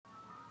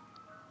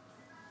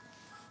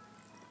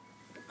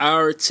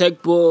our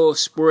Tech Ball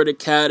Sport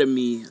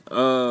Academy,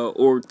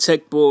 or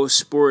Tech Ball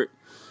Sport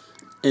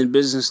and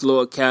Business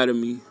Law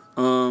Academy.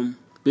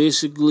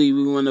 Basically,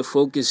 we want to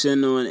focus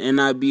in on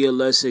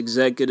NIBLS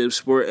executive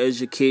sport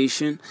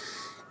education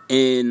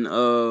and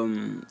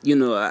an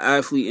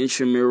athlete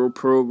intramural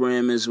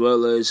program as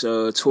well as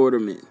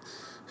tournament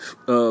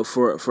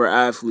for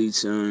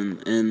athletes,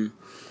 and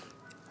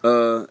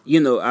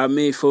our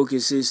main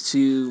focus is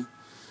to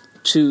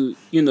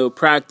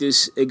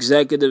practice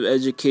executive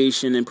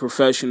education and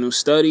professional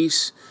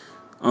studies,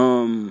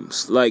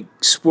 like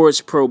sports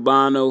pro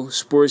bono,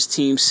 sports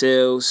team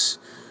sales,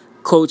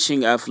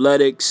 coaching,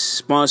 athletics,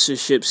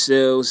 sponsorship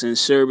sales and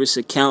service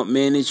account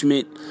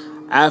management,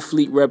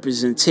 athlete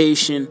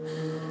representation,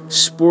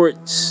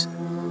 sports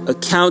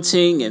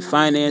accounting and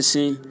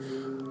financing,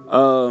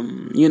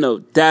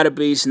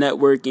 database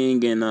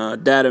networking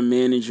and data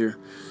manager,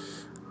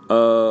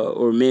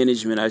 or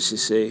management, I should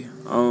say.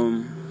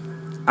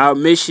 Our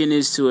mission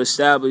is to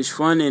establish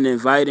fun and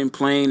inviting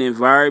playing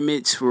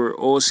environments for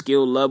all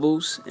skill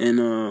levels,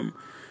 and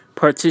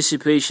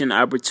participation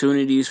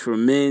opportunities for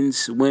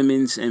men's,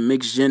 women's, and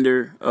mixed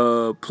gender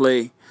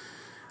play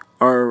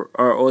are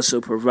also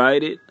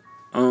provided.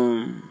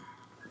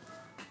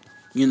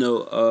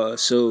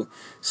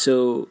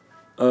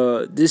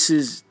 This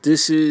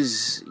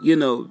is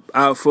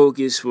our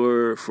focus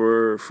for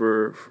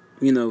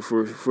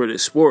the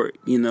sport.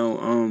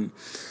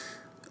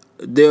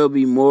 There'll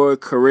be more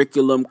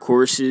curriculum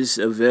courses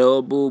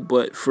available,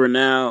 but for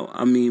now,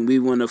 we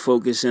want to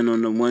focus in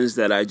on the ones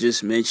that I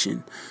just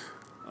mentioned.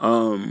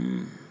 I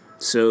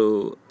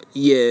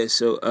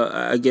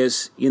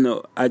guess,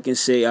 I can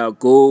say our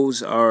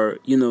goals are,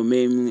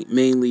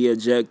 mainly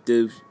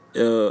objective,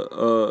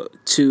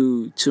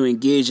 to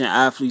engage in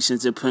athletes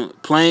into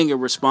playing a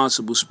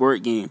responsible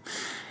sport game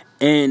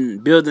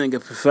and building a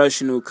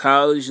professional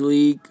college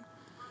league,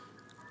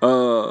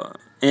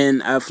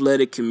 and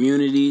athletic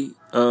community,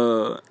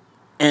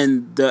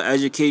 and the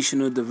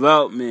educational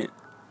development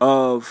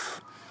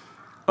of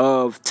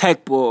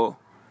tech ball,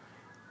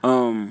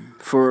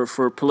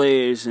 for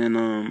players, and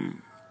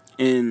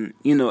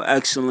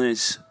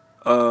excellence,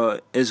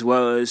 as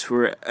well as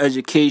for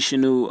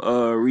educational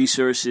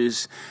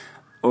resources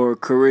or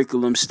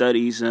curriculum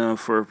studies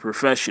for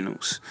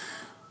professionals.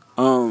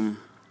 I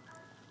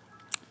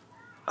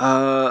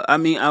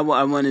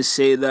want to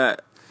say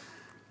that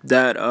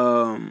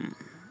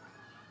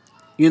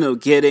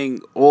getting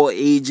all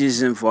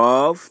ages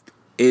involved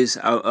is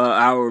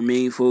our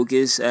main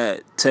focus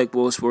at Tech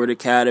Ball Sport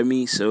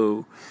Academy.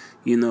 So,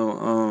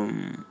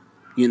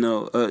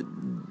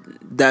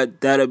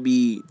 that'll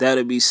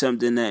be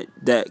something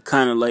that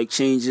kind of like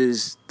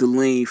changes the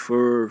lane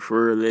for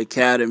the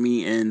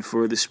academy and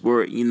for the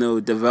sport.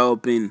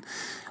 Developing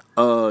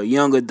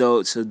young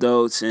adults, and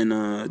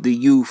the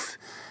youth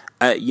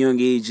at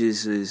young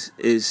ages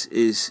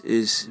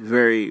is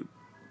very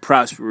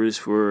prosperous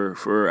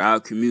for our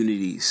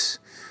communities.